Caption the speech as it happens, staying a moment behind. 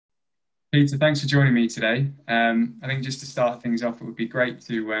Peter, thanks for joining me today. I think just to start things off, it would be great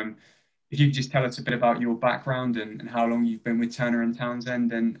to if you could just tell us a bit about your background and how long you've been with Turner and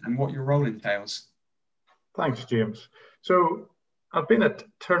Townsend and what your role entails. Thanks, James. So I've been at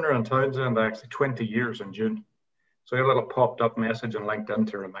Turner and Townsend actually 20 years in June. So I got a little popped up message on LinkedIn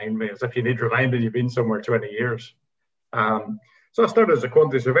to remind me, as if you need reminding you've been somewhere 20 years. So I started as a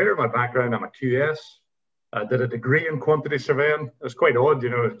quantity surveyor. My background, I'm a QS. I did a degree in quantity surveying. It was quite odd,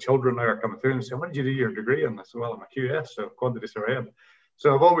 children are coming through and saying, "What did you do your degree in?" I said, "Well, I'm a QS, so quantity surveying."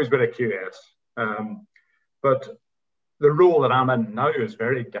 So I've always been a QS. But the role that I'm in now is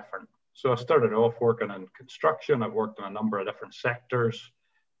very different. So I started off working in construction. I've worked in a number of different sectors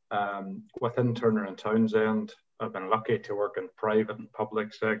within Turner and Townsend. I've been lucky to work in private and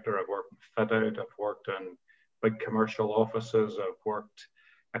public sector. I've worked in fit out. I've worked in big commercial offices. I've worked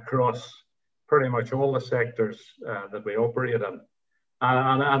across pretty much all the sectors that we operate in.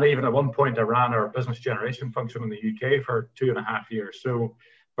 And even at one point, I ran our business generation function in the UK for 2.5 years. So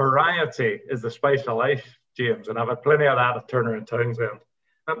variety is the spice of life, James, and I've had plenty of that at Turner and Townsend.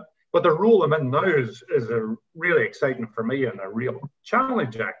 But the role I'm in now is a really exciting for me and a real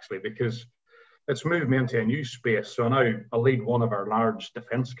challenge, actually, because it's moved me into a new space. So now I lead one of our large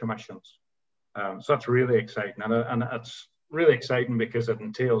defence commissions. So that's really exciting. And it's really exciting because it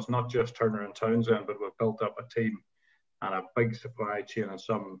entails not just Turner and Townsend, but we've built up a team and a big supply chain and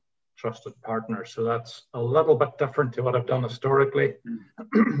some trusted partners. So that's a little bit different to what I've done historically.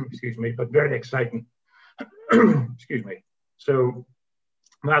 Excuse me, but very exciting. Excuse me. So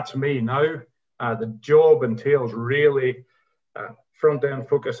that's me now. The job entails really front end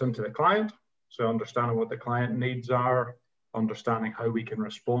focus into the client. So understanding what the client needs are, understanding how we can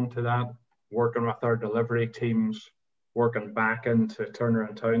respond to that, working with our delivery teams, working back into Turner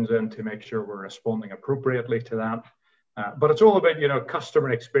and Townsend to make sure we're responding appropriately to that. But it's all about,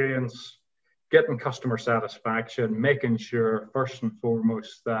 customer experience, getting customer satisfaction, making sure first and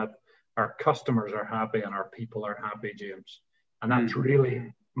foremost that our customers are happy and our people are happy, James. And that's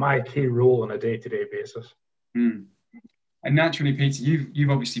really my key role on a day-to-day basis. And naturally, Peter, you've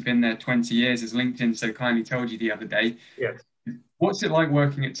obviously been there 20 years, as LinkedIn so kindly told you the other day. Yes. What's it like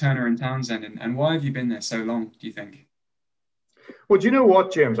working at Turner and Townsend, and why have you been there so long, do you think? Well, do you know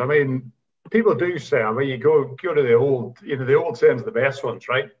what, James? I mean, people do say, you go to the old sayings are the best ones,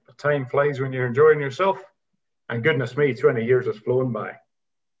 right? But time flies when you're enjoying yourself. And goodness me, 20 years has flown by.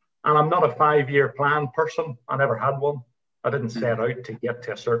 And I'm not a 5-year plan person. I never had one. I didn't set out to get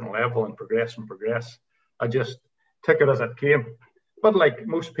to a certain level and progress. I just took it as it came. But like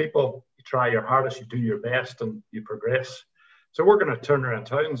most people, you try your hardest, you do your best, and you progress. So working at Turner and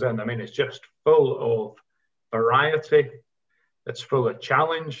Townsend, I mean, it's just full of variety. It's full of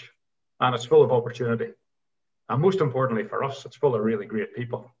challenge, and it's full of opportunity. And most importantly for us, it's full of really great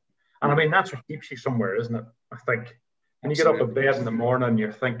people. And I mean, that's what keeps you somewhere, isn't it? I think. When you get up in bed in the morning,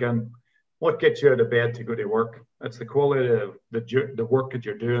 you're thinking, what gets you out of bed to go to work? It's the quality of the work that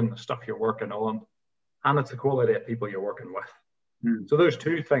you're doing, the stuff you're working on, and it's the quality of people you're working with. So those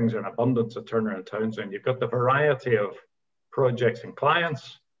two things are in abundance at Turner and Townsend. You've got the variety of projects and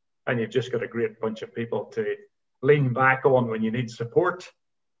clients, and you've just got a great bunch of people to lean back on when you need support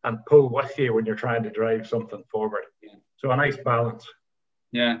and pull with you when you're trying to drive something forward. So a nice balance.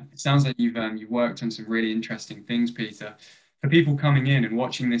 Yeah, it sounds like you've worked on some really interesting things, Peter. For people coming in and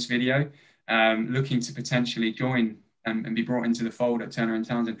watching this video, looking to potentially join and be brought into the fold at Turner and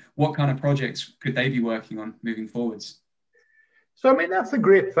Townsend, what kind of projects could they be working on moving forwards? So, I mean, that's the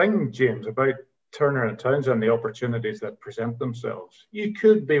great thing, James, about Turner and Townsend, the opportunities that present themselves. You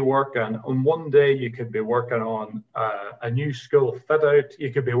could be working on one day, you could be working on a new school fit out.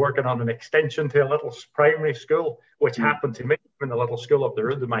 You could be working on an extension to a little primary school, which happened to me in the little school up the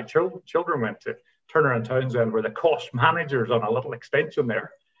road that my children went to. Turner and Townsend were the cost managers on a little extension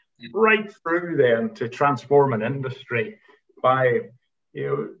there, right through then to transform an industry by,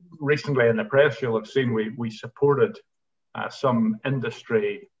 recently in the press, you'll have seen we supported some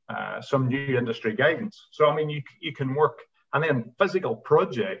new industry guidance. So, I mean, you can work, and then physical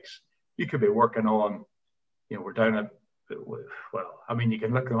projects, you could be working on, we're down at, well, I mean, you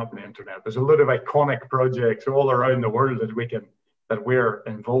can look them up on the internet. There's a lot of iconic projects all around the world that we're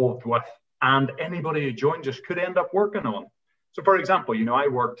involved with, and anybody who joins us could end up working on. So, for example, I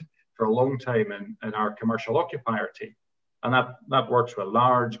worked for a long time in our commercial occupier team, and that works with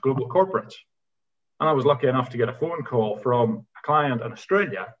large global corporates. And I was lucky enough to get a phone call from a client in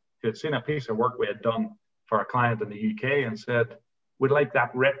Australia who had seen a piece of work we had done for a client in the UK and said, we'd like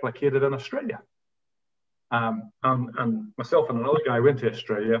that replicated in Australia. And myself and another guy went to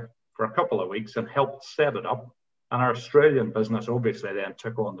Australia for a couple of weeks and helped set it up And our Australian business obviously then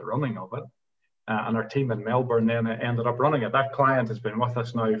took on the running of it. And our team in Melbourne then ended up running it. That client has been with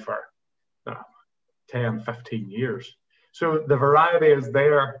us now for 10, 15 years. So the variety is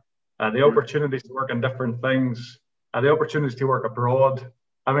there, the opportunities to work on different things, the opportunities to work abroad.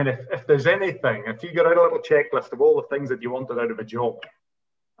 I mean, if there's anything, if you get out a little checklist of all the things that you wanted out of a job,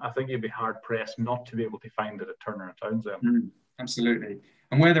 I think you'd be hard pressed not to be able to find it at Turner and Townsend. Absolutely.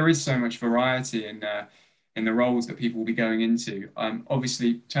 And where there is so much variety in the roles that people will be going into,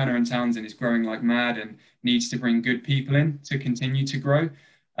 obviously Turner and Townsend is growing like mad and needs to bring good people in to continue to grow.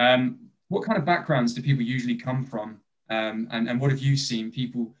 What kind of backgrounds do people usually come from? And what have you seen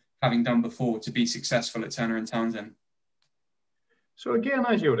people having done before to be successful at Turner and Townsend? So again,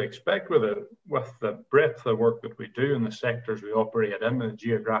 as you would expect with the breadth of work that we do in the sectors we operate in and the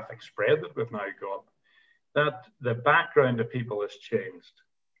geographic spread that we've now got, that the background of people has changed.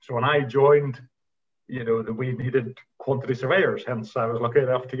 So when I joined, that we needed quantity surveyors, hence I was lucky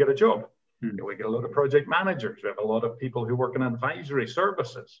enough to get a job. We get a lot of project managers. We have a lot of people who work in advisory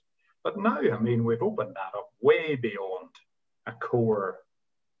services. But now, I mean, we've opened that up way beyond a core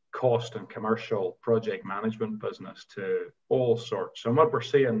cost and commercial project management business to all sorts. And what we're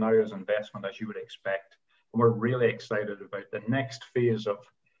seeing now is investment, as you would expect. And we're really excited about the next phase of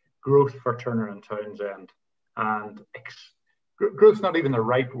growth for Turner and Townsend. And growth's not even the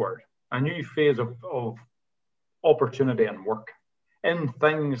right word. A new phase of opportunity and work in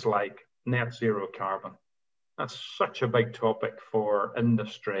things like net zero carbon. That's such a big topic for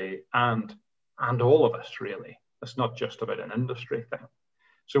industry and all of us, really. It's not just about an industry thing.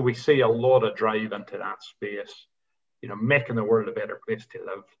 So we see a lot of drive into that space, making the world a better place to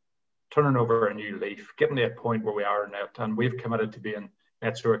live, turning over a new leaf, getting to a point where we are now, and we've committed to being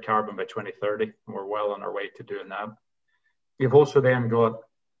net zero carbon by 2030, and we're well on our way to doing that. You've also then got,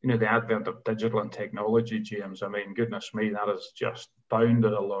 the advent of digital and technology, James. I mean, goodness me, that has just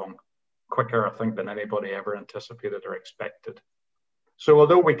bounded along quicker, I think, than anybody ever anticipated or expected. So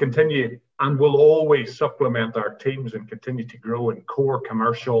although we continue and will always supplement our teams and continue to grow in core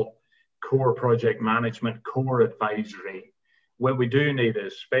commercial, core project management, core advisory, what we do need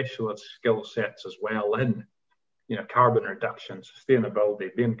is specialist skill sets as well in, carbon reduction,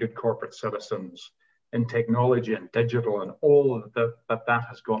 sustainability, being good corporate citizens, in technology and digital and all that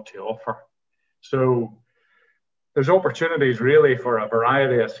has got to offer. So there's opportunities really for a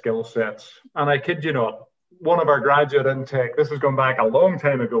variety of skill sets. And I kid you not, one of our graduate intake, this is going back a long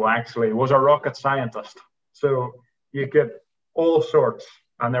time ago actually, was a rocket scientist. So you get all sorts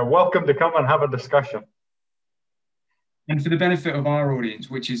and they're welcome to come and have a discussion. And for the benefit of our audience,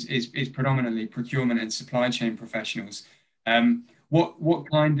 which is predominantly procurement and supply chain professionals,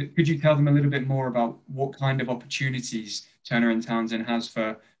 could you tell them a little bit more about what kind of opportunities Turner and Townsend has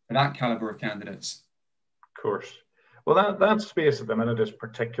for that caliber of candidates? Of course. Well, that space at the minute is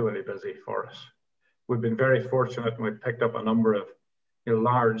particularly busy for us. We've been very fortunate and we've picked up a number of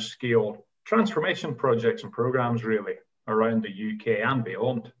large scale transformation projects and programs really around the UK and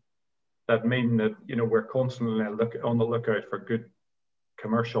beyond that mean that, we're constantly on the lookout for good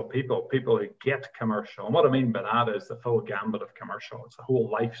commercial people who get commercial. And what I mean by that is the full gambit of commercial. It's the whole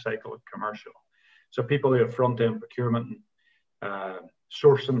life cycle of commercial. So people who have front-end procurement,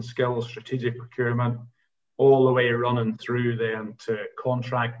 sourcing skills, strategic procurement, all the way running through then to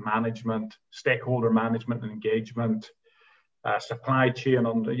contract management, stakeholder management and engagement, supply chain,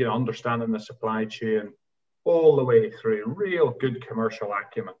 understanding the supply chain, all the way through real good commercial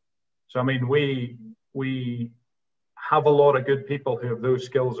acumen. So, I mean, we have a lot of good people who have those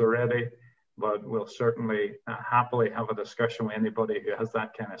skills already, but we'll certainly happily have a discussion with anybody who has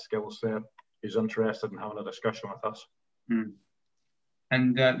that kind of skill set, who's interested in having a discussion with us.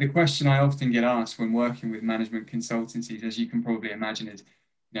 And the question I often get asked when working with management consultancies, as you can probably imagine, is,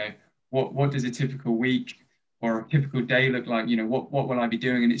 what does a typical week or a typical day look like? What will I be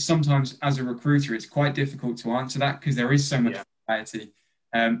doing? And it's sometimes, as a recruiter, it's quite difficult to answer that because there is so much variety.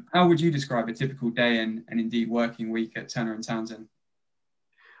 How would you describe a typical day and indeed working week at Turner and Townsend?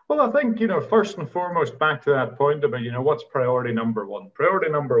 Well, I think, first and foremost, back to that point about, what's priority number one?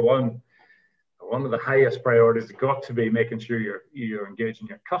 Priority number one of the highest priorities has got to be making sure you're engaging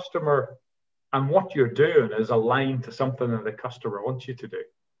your customer and what you're doing is aligned to something that the customer wants you to do.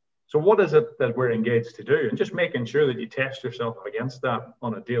 So what is it that we're engaged to do? And just making sure that you test yourself against that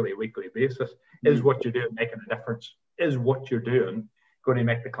on a daily, weekly basis. Is what you're doing making a difference? Is what you're doing going to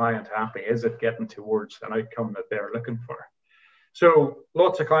make the client happy? Is it getting towards an outcome that they're looking for? So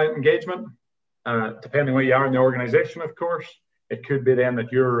lots of client engagement, depending where you are in the organization, of course. It could be then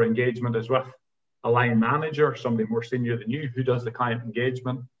that your engagement is with a line manager, somebody more senior than you who does the client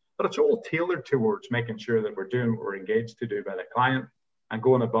engagement. but it's all tailored towards making sure that we're doing what we're engaged to do by the client and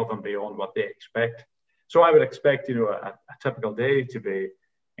going above and beyond what they expect. So I would expect, a typical day to be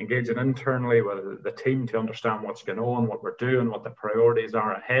engaging internally with the team to understand what's going on, what we're doing, what the priorities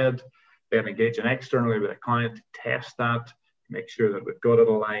are ahead, then engaging externally with a client to test that, make sure that we've got it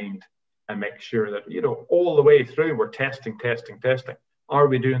aligned, and make sure that, all the way through we're testing. Are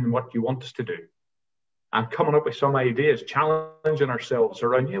we doing what you want us to do? And coming up with some ideas, challenging ourselves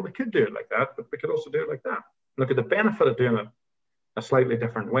around, we could do it like that, but we could also do it like that. Look at the benefit of doing it a slightly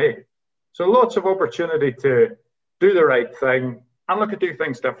different way. So lots of opportunity to do the right thing and look at do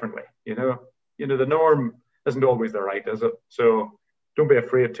things differently. The norm isn't always the right, is it? So don't be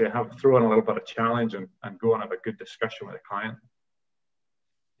afraid to throw in a little bit of challenge and go and have a good discussion with a client.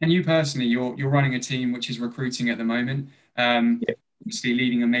 And you personally, you're running a team which is recruiting at the moment, obviously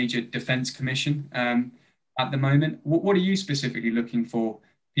leading a major defence commission at the moment. What are you specifically looking for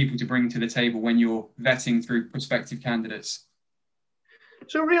people to bring to the table when you're vetting through prospective candidates?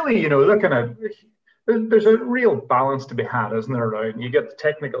 So really, looking at, there's a real balance to be had, isn't there, around? You get the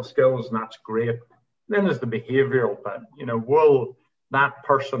technical skills and that's great. Then there's the behavioural bit. Will that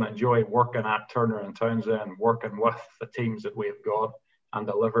person enjoy working at Turner and Townsend, working with the teams that we've got and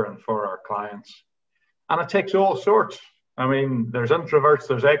delivering for our clients? And it takes all sorts. I mean, there's introverts,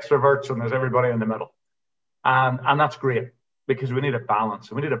 there's extroverts, and there's everybody in the middle. And that's great because we need a balance.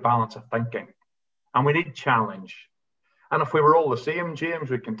 And we need a balance of thinking. And we need challenge. And if we were all the same, James,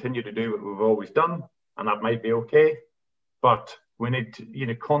 we'd continue to do what we've always done. And that might be okay. But we need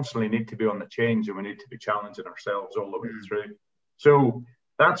to, constantly need to be on the change, and we need to be challenging ourselves all the way through. So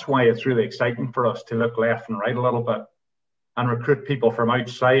that's why it's really exciting for us to look left and right a little bit and recruit people from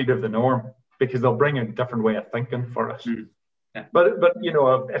outside of the norm, because they'll bring in a different way of thinking for us. Yeah. But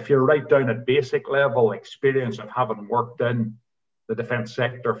if you're right down at basic level, experience of having worked in the defence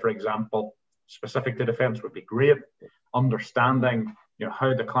sector, for example, specific to defence would be great. Understanding,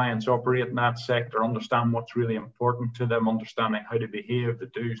 how the clients operate in that sector, understand what's really important to them, understanding how to behave, the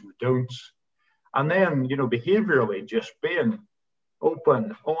do's and the don'ts. And then, behaviourally, just being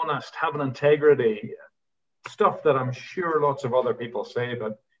open, honest, having integrity, stuff that I'm sure lots of other people say,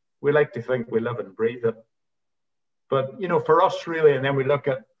 but we like to think we live and breathe it. But, for us really, and then we look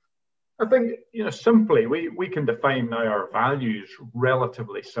at, I think, simply, we can define now our values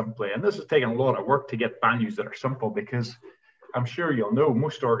relatively simply. And this has taken a lot of work to get values that are simple, because I'm sure you'll know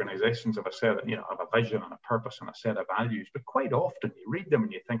most organizations have a set of, have a vision and a purpose and a set of values, but quite often you read them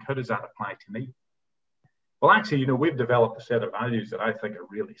and you think, how does that apply to me? Well, actually, we've developed a set of values that I think are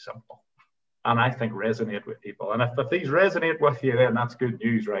really simple and I think resonate with people. And if these resonate with you, then that's good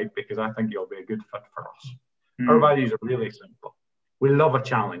news, right? Because I think you'll be a good fit for us. Our values are really simple. We love a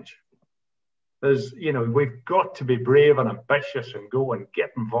challenge. We've got to be brave and ambitious and go and get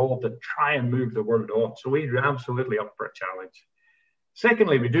involved and try and move the world on. So we're absolutely up for a challenge.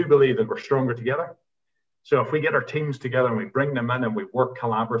 Secondly, we do believe that we're stronger together. So if we get our teams together and we bring them in and we work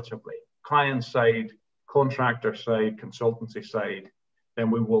collaboratively, client side, contractor side, consultancy side,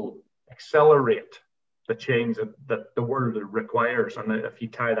 then we will accelerate the change that the world requires. And if you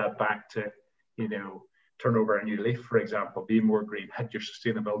tie that back to, turn over a new leaf, for example, be more green, hit your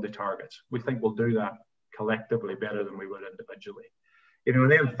sustainability targets. We think we'll do that collectively better than we would individually.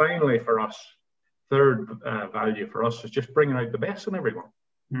 And then finally for us, third value for us is just bringing out the best in everyone.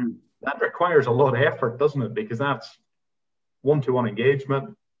 That requires a lot of effort, doesn't it? Because that's one-to-one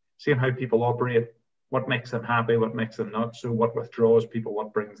engagement, seeing how people operate, what makes them happy, what makes them not so, what withdraws people,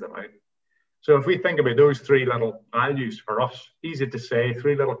 what brings them out. So if we think about those three little values for us, easy to say,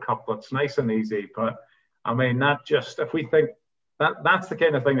 three little couplets, nice and easy, but I mean, not just, if we think that's the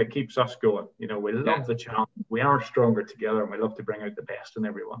kind of thing that keeps us going. We love the challenge. We are stronger together and we love to bring out the best in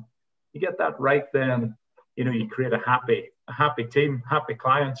everyone. You get that right, then, you create a happy team, happy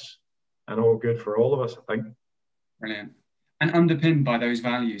clients, and all good for all of us, I think. Brilliant. And underpinned by those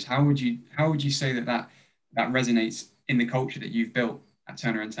values, how would you say that resonates in the culture that you've built at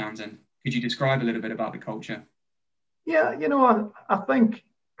Turner and Townsend? Could you describe a little bit about the culture? Yeah, I think,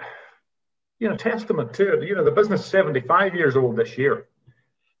 testament to it. The business is 75 years old this year,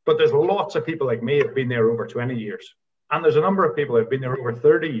 but there's lots of people like me who have been there over 20 years. And there's a number of people who have been there over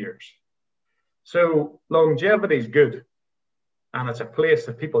 30 years. So longevity is good. And it's a place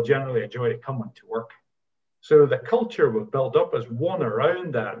that people generally enjoy to come to work. So the culture we've built up is one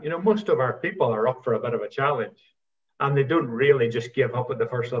around that. Most of our people are up for a bit of a challenge. And they don't really just give up at the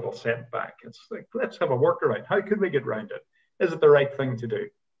first little setback. It's like, let's have a workaround. How could we get around it? Is it the right thing to do?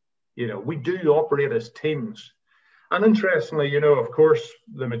 We do operate as teams. And interestingly, of course,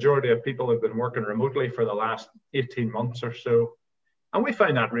 the majority of people have been working remotely for the last 18 months or so. And we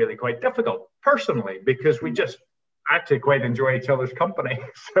find that really quite difficult personally, because we just actually quite enjoy each other's company.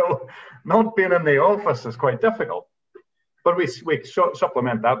 So not being in the office is quite difficult. But we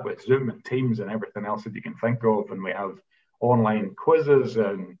supplement that with Zoom and Teams and everything else that you can think of. And we have online quizzes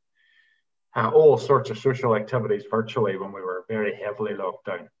and all sorts of social activities virtually when we were very heavily locked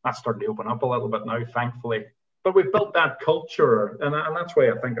down. That's starting to open up a little bit now, thankfully. But we've built that culture, and that's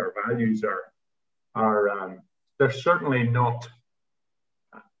why I think our values are they're certainly not,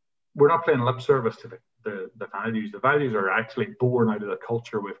 we're not playing lip service to the values. The values are actually born out of the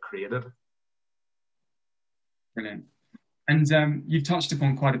culture we've created. Brilliant. And you've touched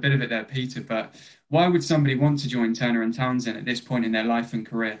upon quite a bit of it there, Peter, but why would somebody want to join Turner and Townsend at this point in their life and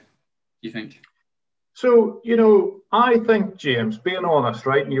career, do you think? So, you know, I think, James, being honest,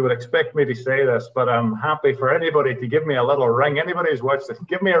 right, and you would expect me to say this, but I'm happy for anybody to give me a little ring. Anybody who's watched this,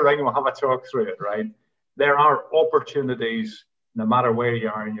 give me a ring and we'll have a talk through it, right? There are opportunities no matter where you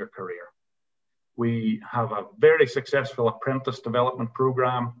are in your career. We have a very successful apprentice development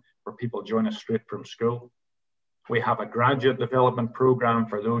program where people join us straight from school. We have a graduate development program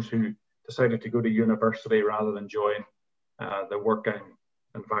for those who decided to go to university rather than join the working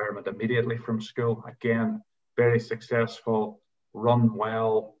environment immediately from school. Again, very successful, run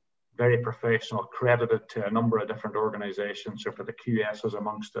well, very professional, credited to a number of different organizations. So for the QSs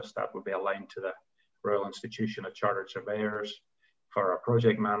amongst us, that would be aligned to the Royal Institution of Chartered Surveyors. For our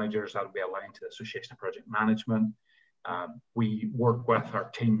project managers, that would be aligned to the Association of Project Management. We work with our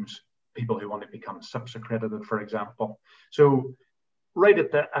teams, people who want to become SIPS accredited, for example. So right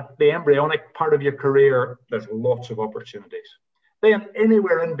at the embryonic part of your career, there's lots of opportunities. Then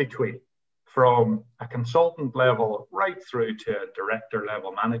anywhere in between, from a consultant level right through to a director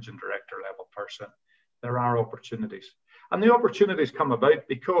level, managing director level person, there are opportunities. And the opportunities come about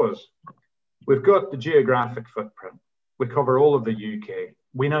because we've got the geographic footprint. We cover all of the UK.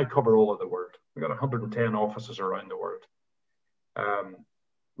 We now cover all of the world. We've got 110 offices around the world.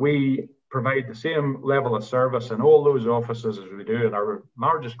 We provide the same level of service in all those offices as we do in our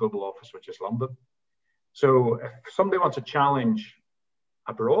largest global office, which is London. So if somebody wants a challenge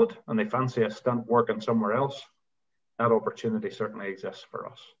abroad and they fancy a stint working somewhere else, that opportunity certainly exists for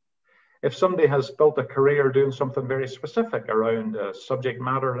us. If somebody has built a career doing something very specific around a subject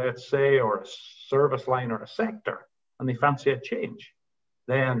matter, let's say, or a service line or a sector, and they fancy a change,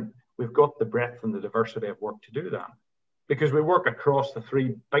 then we've got the breadth and the diversity of work to do that. Because we work across the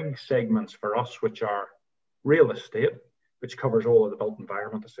three big segments for us, which are real estate, which covers all of the built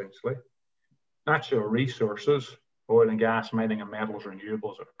environment essentially, natural resources, oil and gas, mining and metals,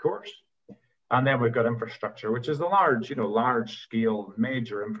 renewables, of course. And then we've got infrastructure, which is the large scale,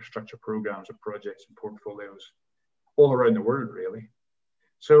 major infrastructure programs of projects and portfolios all around the world, really.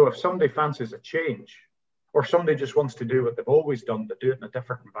 So if somebody fancies a change, or somebody just wants to do what they've always done, but do it in a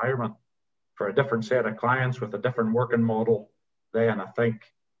different environment for a different set of clients with a different working model, then I think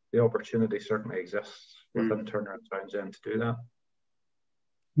the opportunity certainly exists within Turner and Townsend to do that.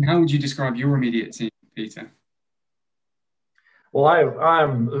 And how would you describe your immediate team, Peter? Well,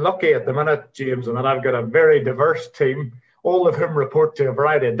 I'm lucky at the minute, James, and that I've got a very diverse team, all of whom report to a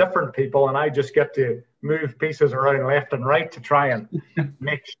variety of different people, and I just get to move pieces around left and right to try and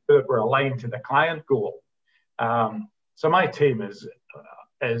make sure that we're aligned to the client goal. So my team is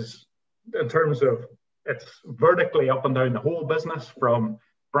in terms of, it's vertically up and down the whole business, from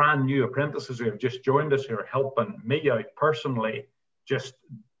brand new apprentices who have just joined us, who are helping me out personally, just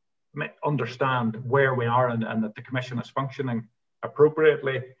understand where we are and that the commission is functioning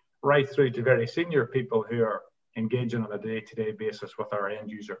appropriately, right through to very senior people who are engaging on a day-to-day basis with our end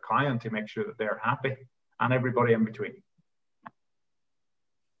user client to make sure that they're happy, and everybody in between.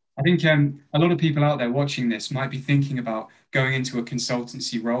 I think a lot of people out there watching this might be thinking about going into a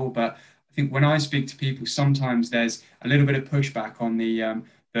consultancy role, but I think when I speak to people, sometimes there's a little bit of pushback on the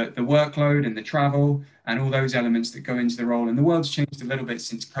workload and the travel and all those elements that go into the role. And the world's changed a little bit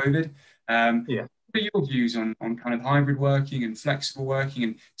since COVID. What are your views on kind of hybrid working and flexible working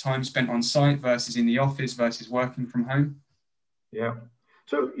and time spent on site versus in the office versus working from home? Yeah.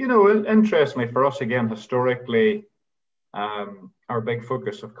 So, you know, interestingly for us, again, historically, our big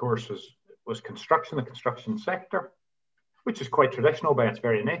focus, of course, was construction, the construction sector, which is quite traditional by its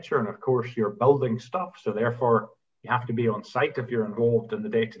very nature. And of course, you're building stuff. So therefore, you have to be on site if you're involved in the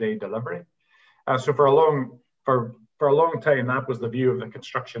day-to-day delivery. So for a long time, that was the view of the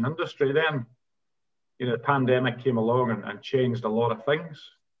construction industry. Then, you know, the pandemic came along and changed a lot of things.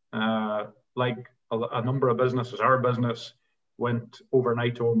 Like a number of businesses, our business went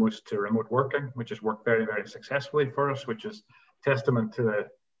overnight almost to remote working, which has worked very, very successfully for us, which is testament to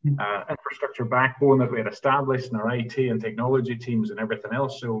infrastructure backbone that we had established in our IT and technology teams and everything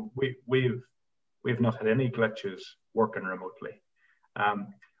else. So we've not had any glitches working remotely.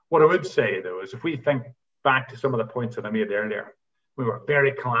 What I would say though is if we think back to some of the points that I made earlier, we were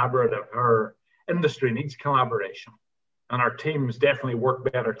very collaborative. Our industry needs collaboration, and our teams definitely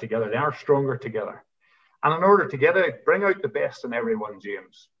work better together. They are stronger together. And in order to bring out the best in everyone,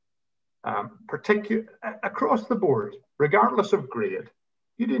 James, particularly across the board, regardless of grade,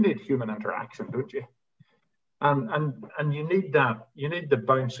 you do need human interaction, don't you? And you need that. You need the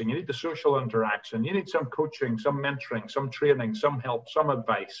bouncing. You need the social interaction. You need some coaching, some mentoring, some training, some help, some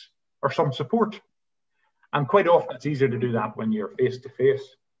advice, or some support. And quite often it's easier to do that when you're face to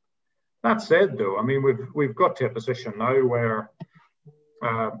face. That said, though, I mean, we've got to a position now where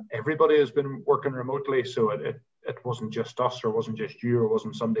everybody has been working remotely, so it wasn't just us, or it wasn't just you, or it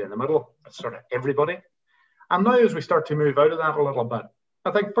wasn't somebody in the middle. It's sort of everybody. And now as we start to move out of that a little bit, I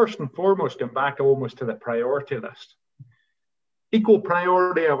think first and foremost, going back almost to the priority list. Equal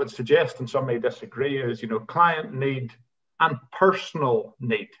priority, I would suggest, and some may disagree, is, client need and personal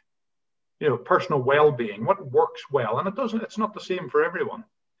need. Personal well-being, what works well. And it's not the same for everyone.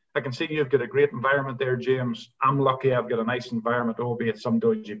 I can see you've got a great environment there, James. I'm lucky I've got a nice environment, albeit some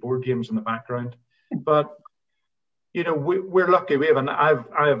dodgy board games in the background. But, we're lucky. I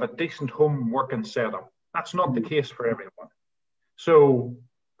have a decent home working setup. That's not the case for everyone. So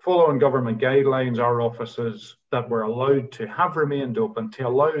following government guidelines, our offices that were allowed to have remained open to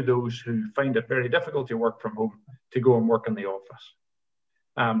allow those who find it very difficult to work from home to go and work in the office.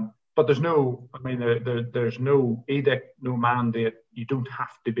 But there's there's no edict, no mandate. You don't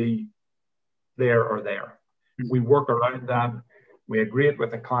have to be there or there. We work around that. We agree it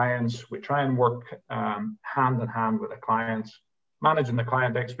with the clients. We try and work hand in hand with the clients, managing the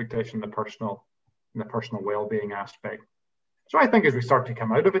client expectation, the personal well-being aspect. So I think as we start to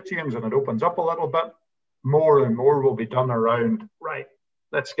come out of it, James, and it opens up a little bit, more and more will be done around, right,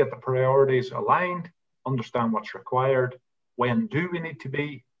 let's get the priorities aligned, understand what's required. When do we need to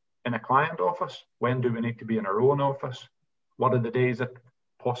be in a client office? When do we need to be in our own office? What are the days that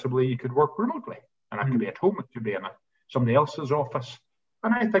possibly you could work remotely? And that could be at home, it could be in somebody else's office.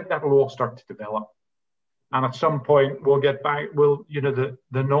 And I think that will all start to develop. And at some point we'll get back, the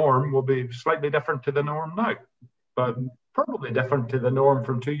norm will be slightly different to the norm now, but probably different to the norm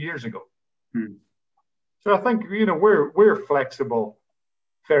from 2 years ago. So I think, we're flexible,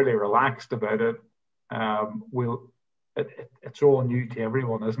 fairly relaxed about it. It's all new to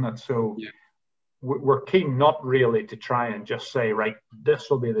everyone, isn't it? So we're keen not really to try and just say, right, this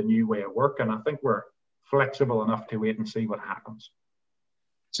will be the new way of working. I think we're flexible enough to wait and see what happens.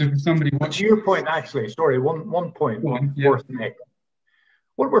 So for somebody watching, to your point, actually, sorry, one point worth making.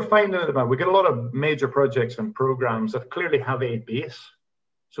 What we're finding at the moment, we get a lot of major projects and programs that clearly have a base.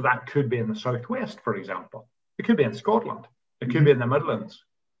 So that could be in the Southwest, for example. It could be in Scotland. It could be in the Midlands.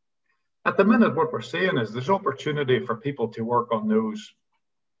 At the minute, what we're saying is there's opportunity for people to work on those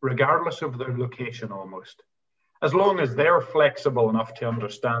regardless of their location almost. As long as they're flexible enough to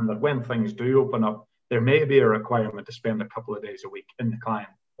understand that when things do open up, there may be a requirement to spend a couple of days a week in the client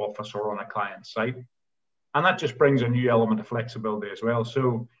office or on a client site. And that just brings a new element of flexibility as well.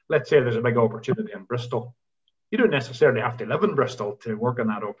 So let's say there's a big opportunity in Bristol. You don't necessarily have to live in Bristol to work on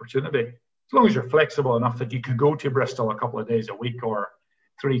that opportunity. As long as you're flexible enough that you could go to Bristol a couple of days a week or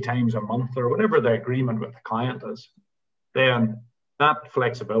 3 times a month or whatever the agreement with the client is, then that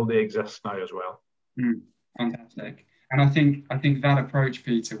flexibility exists now as well. Fantastic. And I think that approach,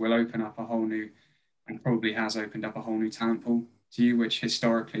 Peter, will open up a whole new, and probably has opened up a whole new talent pool to you, which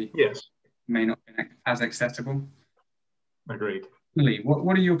historically may not have been as accessible. Agreed. Lee,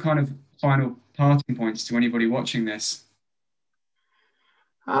 what are your kind of final parting points to anybody watching this?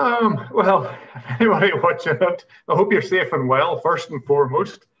 Well, anybody watching it, I hope you're safe and well, first and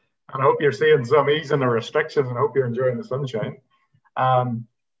foremost. And I hope you're seeing some ease in the restrictions, and I hope you're enjoying the sunshine.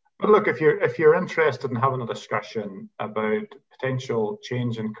 But look, if you're interested in having a discussion about potential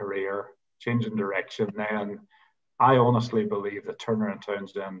change in career, change in direction, then I honestly believe that Turner and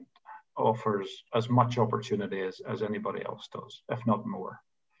Townsend offers as much opportunity as anybody else does, if not more.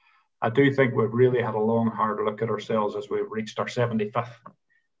 I do think we've really had a long, hard look at ourselves as we've reached our 75th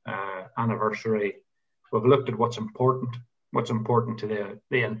anniversary. We've looked at what's important to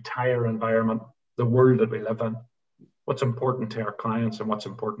the entire environment, the world that we live in, what's important to our clients and what's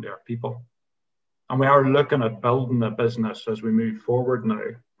important to our people. And we are looking at building a business as we move forward now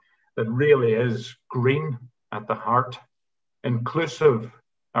that really is green at the heart, inclusive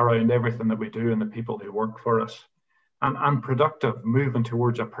around everything that we do and the people who work for us, and productive, moving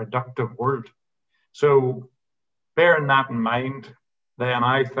towards a productive world. So bearing that in mind, then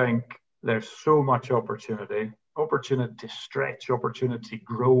I think there's so much opportunity to stretch, opportunity to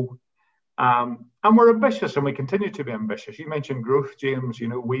grow. And we're ambitious, and we continue to be ambitious. You mentioned growth, James. You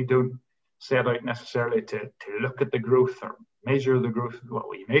know, we don't set out necessarily to look at the growth or measure the growth. Well,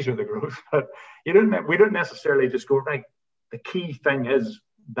 we measure the growth, but we don't necessarily just go, right, the key thing is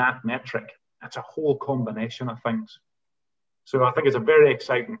that metric. It's a whole combination of things. So I think it's a very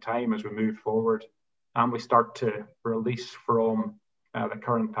exciting time as we move forward and we start to release from the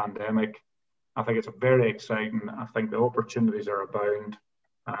current pandemic. I think it's very exciting. I think the opportunities are abound.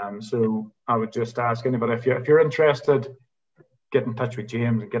 So I would just ask anybody, if you're interested, get in touch with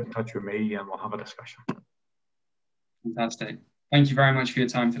James and get in touch with me, and we'll have a discussion. Fantastic. Thank you very much for your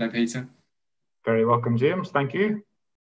time today, Peter. Very welcome, James. Thank you.